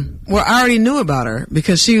 Well, I already knew about her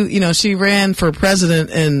because she ran for president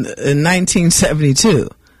in 1972.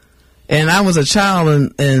 And I was a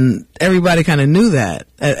child, and everybody kind of knew that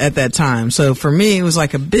at that time. So for me, it was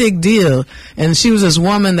like a big deal. And she was this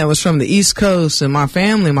woman that was from the East Coast, and my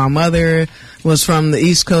family, my mother was from the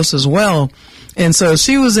East Coast as well. And so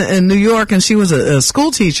she was in New York, and she was a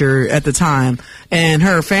school teacher at the time. And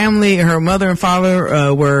her family, her mother and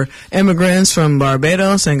father were immigrants from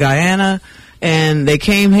Barbados and Guyana. And they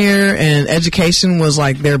came here, and education was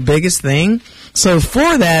like their biggest thing. So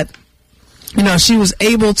for that, you know, she was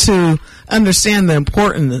able to understand the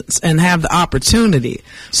importance and have the opportunity.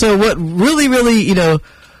 So what really, you know,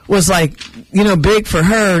 was like, you know, big for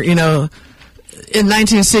her, you know, in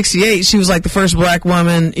 1968, she was like the first black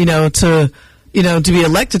woman, you know, to be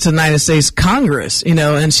elected to the United States Congress, you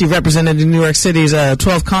know, and she represented New York City's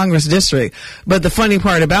 12th Congress district. But the funny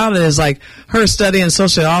part about it is, like, her studying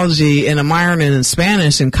sociology and a minor in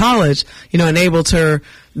Spanish in college, you know, enabled her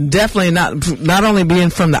definitely not only being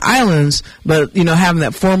from the islands, but, you know, having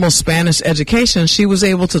that formal Spanish education, she was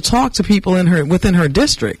able to talk to people within her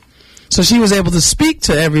district. So she was able to speak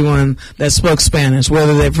to everyone that spoke Spanish,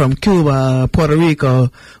 whether they're from Cuba, Puerto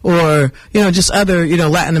Rico, or, you know, just other, you know,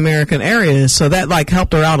 Latin American areas. So that, like,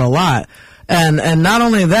 helped her out a lot. And not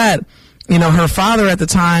only that, you know, her father at the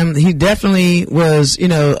time, he definitely was, you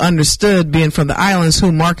know, understood, being from the islands,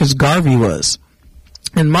 who Marcus Garvey was.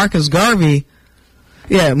 And Marcus Garvey,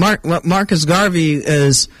 Marcus Garvey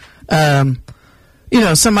is, you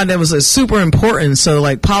know, somebody that was super important. So,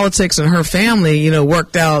 like, politics and her family, you know,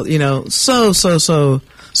 worked out, you know, so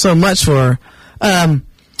much for her.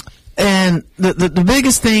 And the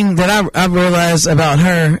biggest thing that I realized about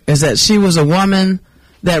her is that she was a woman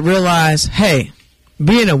that realized, hey,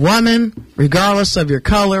 being a woman, regardless of your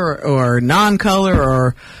color or non-color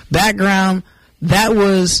or background, that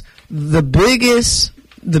was the biggest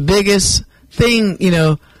thing, you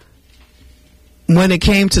know, when it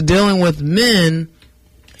came to dealing with men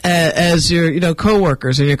as your, you know,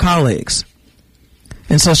 coworkers and your colleagues.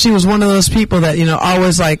 And so she was one of those people that, you know,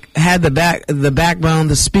 always, like, had the backbone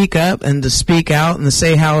to speak up and to speak out and to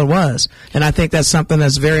say how it was. And I think that's something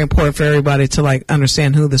that's very important for everybody to, like,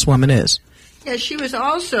 understand who this woman is. Yeah, she was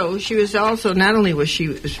also not only was she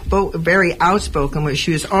very outspoken, but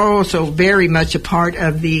she was also very much a part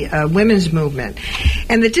of the women's movement.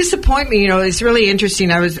 And the disappointment, you know, is really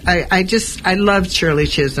interesting. I loved Shirley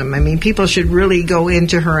Chisolm. I mean, people should really go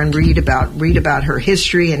into her and read about her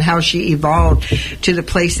history and how she evolved to the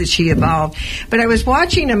place that she evolved. But I was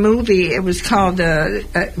watching a movie. It was called.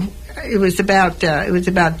 It was about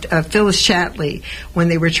Phyllis Chatley when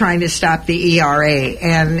they were trying to stop the ERA,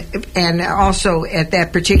 and also at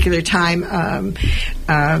that particular time,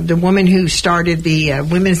 the woman who started the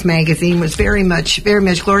women's magazine was very much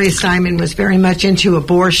Gloria Steinem was very much into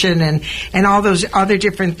abortion and all those other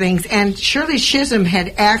different things. And Shirley Chisolm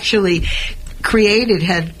had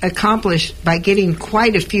accomplished by getting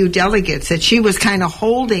quite a few delegates that she was kind of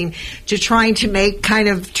holding to trying to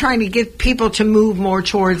get people to move more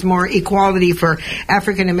towards more equality for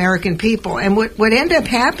African American people. And what ended up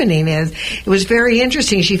happening is, it was very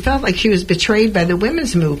interesting. She felt like she was betrayed by the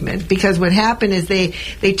women's movement, because what happened is they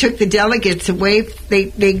took the delegates away.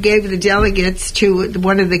 They gave the delegates to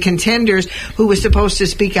one of the contenders who was supposed to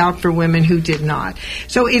speak out for women who did not.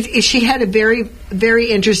 So she had a very,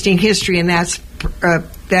 very interesting history, and that's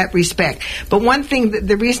that respect. But one thing,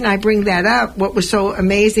 the reason I bring that up, what was so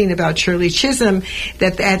amazing about Shirley Chisolm,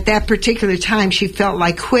 that at that particular time she felt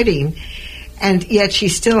like quitting, and yet she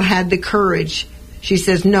still had the courage She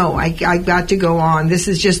says, no, I've got to go on. This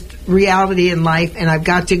is just reality in life, and I've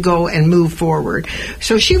got to go and move forward.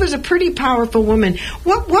 So she was a pretty powerful woman.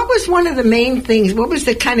 What was one of the main things? What was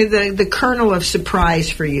the kind of the kernel of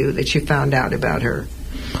surprise for you that you found out about her?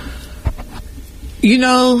 You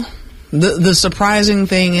know, the surprising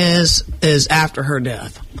thing is after her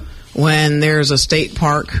death, when there's a state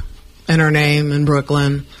park in her name in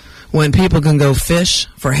Brooklyn, when people can go fish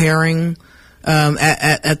for herring,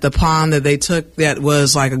 at the pond that they took that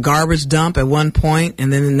was like a garbage dump at one point,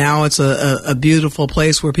 and then now it's a beautiful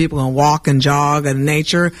place where people can walk and jog in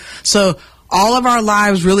nature. So all of our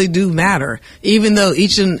lives really do matter, even though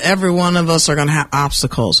each and every one of us are going to have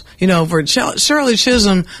obstacles. You know, for Shirley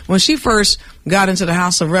Chisolm, when she first got into the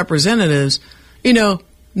House of Representatives, you know,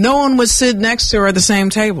 no one would sit next to her at the same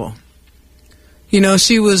table. You know,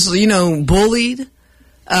 she was, you know, bullied.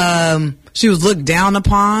 She was looked down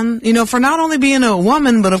upon, you know, for not only being a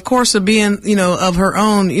woman, but of course of being, you know, of her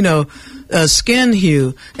own, you know, skin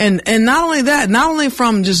hue. And not only that, not only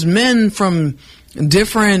from just men from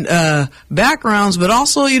different, backgrounds, but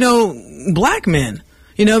also, you know, black men,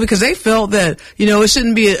 you know, because they felt that, you know, it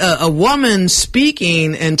shouldn't be a woman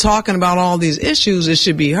speaking and talking about all these issues. It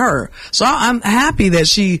should be her. So I'm happy that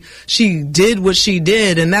she did what she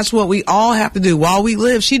did. And that's what we all have to do while we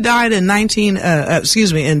live. She died in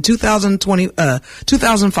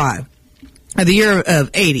 2005, at the year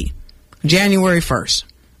of 80, January 1st.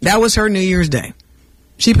 That was her New Year's Day.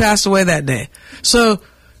 She passed away that day. So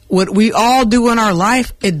what we all do in our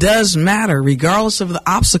life, it does matter, regardless of the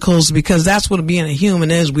obstacles, because that's what being a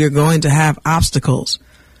human is. We're going to have obstacles.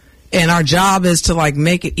 And our job is to, like,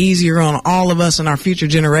 make it easier on all of us and our future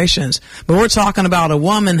generations. But we're talking about a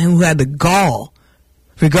woman who had the gall,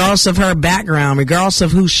 regardless of her background, regardless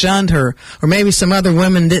of who shunned her, or maybe some other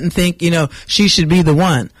women didn't think, you know, she should be the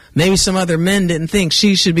one. Maybe some other men didn't think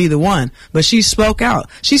she should be the one. But she spoke out.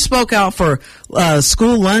 She spoke out for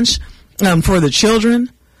school lunch for the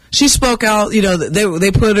children. She spoke out, you know,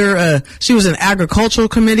 they put her, she was in agricultural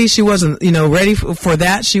committee. She wasn't, you know, ready for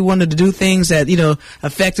that. She wanted to do things that, you know,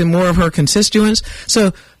 affected more of her constituents.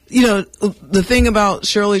 So, you know, the thing about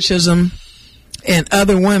Shirley Chisolm and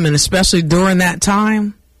other women, especially during that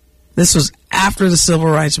time, this was after the Civil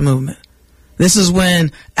Rights Movement. This is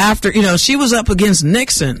when, after, you know, she was up against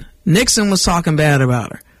Nixon. Nixon was talking bad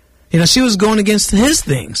about her. You know, she was going against his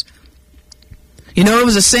things. You know, it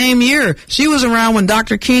was the same year. She was around when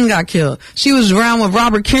Dr. King got killed. She was around when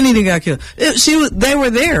Robert Kennedy got killed. They were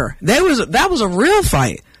there. That was a real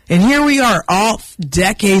fight. And here we are, all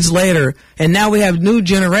decades later, and now we have new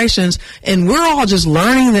generations, and we're all just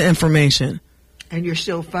learning the information. And you're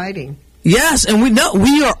still fighting. Yes, and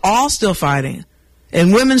we are all still fighting.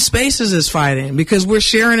 And Women's Spaces is fighting, because we're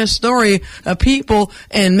sharing a story of people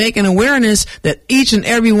and making awareness that each and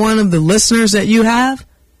every one of the listeners that you have,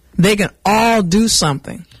 they can all do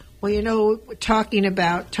something. Well, you know, talking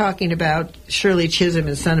about Shirley Chisolm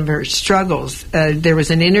and some of her struggles, there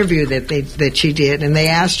was an interview that she did, and they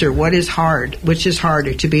asked her, which is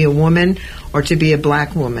harder, to be a woman or to be a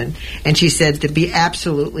black woman? And she said to be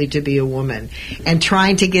a woman. And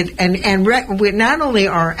trying to get, not only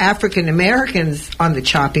are African Americans on the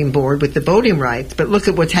chopping board with the voting rights, but look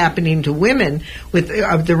at what's happening to women with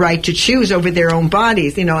the right to choose over their own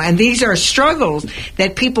bodies, you know, and these are struggles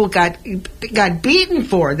that people got beaten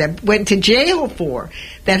for, that went to jail for,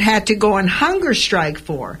 that had to go on hunger strike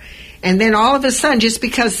for. And then all of a sudden, just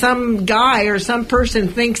because some guy or some person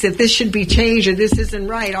thinks that this should be changed or this isn't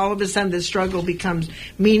right, all of a sudden the struggle becomes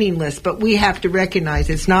meaningless. But we have to recognize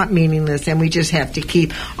it's not meaningless, and we just have to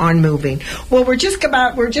keep on moving. Well, we're just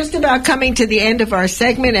about coming to the end of our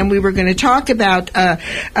segment, and we were going to talk about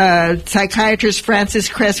psychiatrist Frances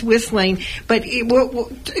Cress Whistling, but she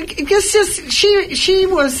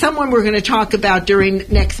was someone we're going to talk about during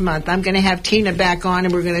next month. I'm going to have Tina back on,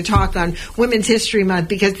 and we're going to talk on Women's History Month,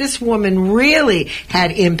 because this woman really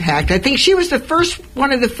had impact. I think she was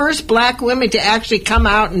one of the first black women to actually come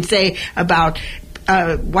out and say about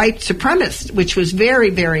white supremacists, which was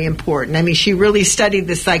very, very important. I mean, she really studied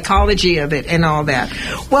the psychology of it and all that.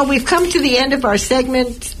 Well, we've come to the end of our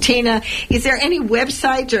segment, Tina. Is there any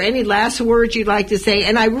websites or any last words you'd like to say?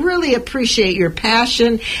 And I really appreciate your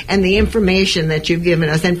passion and the information that you've given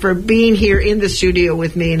us, and for being here in the studio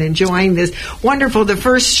with me and enjoying this wonderful, the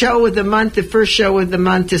first show of the month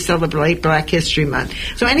to celebrate Black History Month.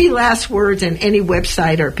 So any last words and any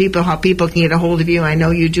website or how people can get a hold of you? I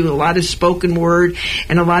know you do a lot of spoken word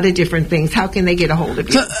and a lot of different things. How can they get a hold of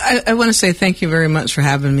you? So I want to say thank you very much for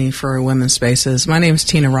having me for Women's Spaces. My name is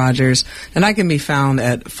Tina Rogers, and I can be found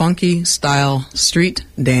at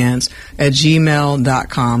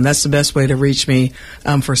funkystylestreetdance@gmail.com. That's the best way to reach me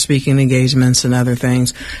for speaking engagements and other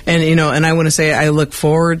things. And, and I want to say I look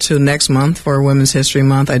forward to next month for Women's History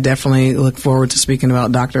Month. I definitely look forward to speaking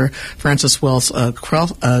about Dr. Frances Cress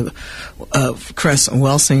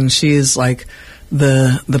Welsing. She is like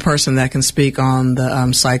the person that can speak on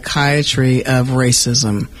the psychiatry of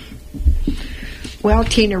racism. Well,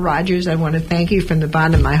 Tina Rogers, I want to thank you from the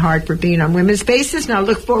bottom of my heart for being on Women's Spaces, and I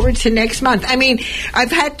look forward to next month. I mean,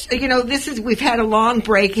 I've had, we've had a long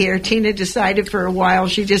break here. Tina decided for a while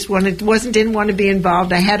she just didn't want to be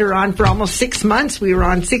involved. I had her on for almost 6 months. We were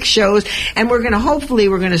on 6 shows, and we're going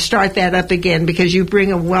to start that up again, because you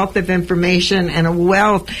bring a wealth of information and a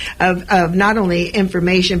wealth of not only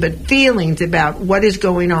information but feelings about what is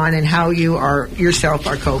going on and how you yourself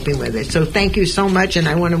are coping with it. So thank you so much, and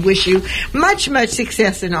I want to wish you much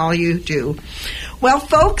success in all you do. Well,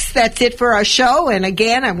 folks, that's it for our show. And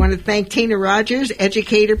again, I want to thank Tina Rogers,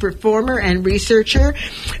 educator, performer, and researcher,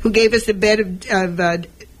 who gave us a bit of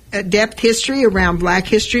depth history around Black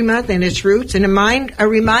History Month and its roots. And a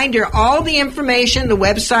reminder, all the information, the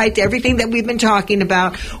website, everything that we've been talking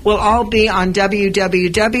about will all be on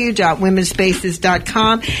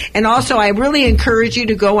www.womenspaces.com. And also, I really encourage you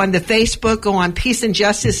to go on the Facebook, go on Peace and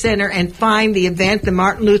Justice Center, and find the event, the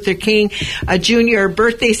Martin Luther King Jr.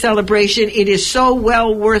 birthday celebration. It is so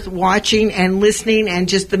well worth watching and listening, and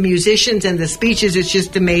just the musicians and the speeches, it's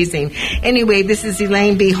just amazing. Anyway, this is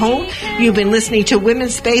Elaine B. Holt. You've been listening to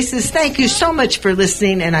Women's Spaces. Thank you so much for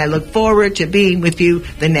listening, and I look forward to being with you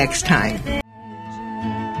the next time.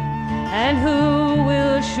 And who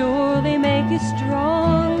will surely make you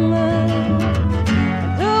stronger?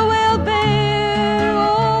 Who will bear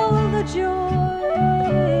all the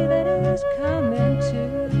joy that is coming to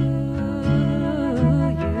you?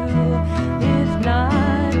 If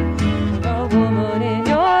not a woman in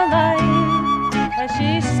your life, has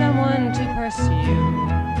she someone to pursue?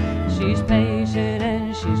 She's patient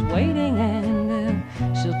and she's waiting, and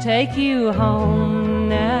she'll take you home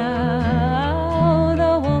now.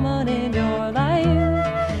 The woman in your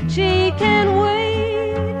life, she can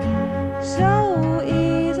wait so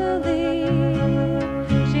easily.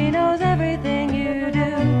 She knows everything you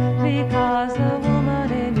do, because the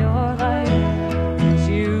woman in your life is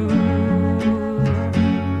you.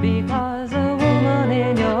 Because the woman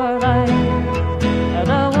in your life,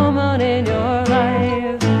 the woman in your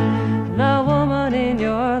life, the woman in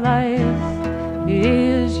your life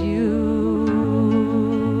is you.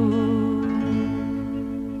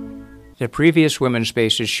 The previous Women's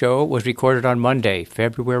Spaces show was recorded on Monday,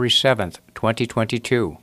 February 7th, 2022.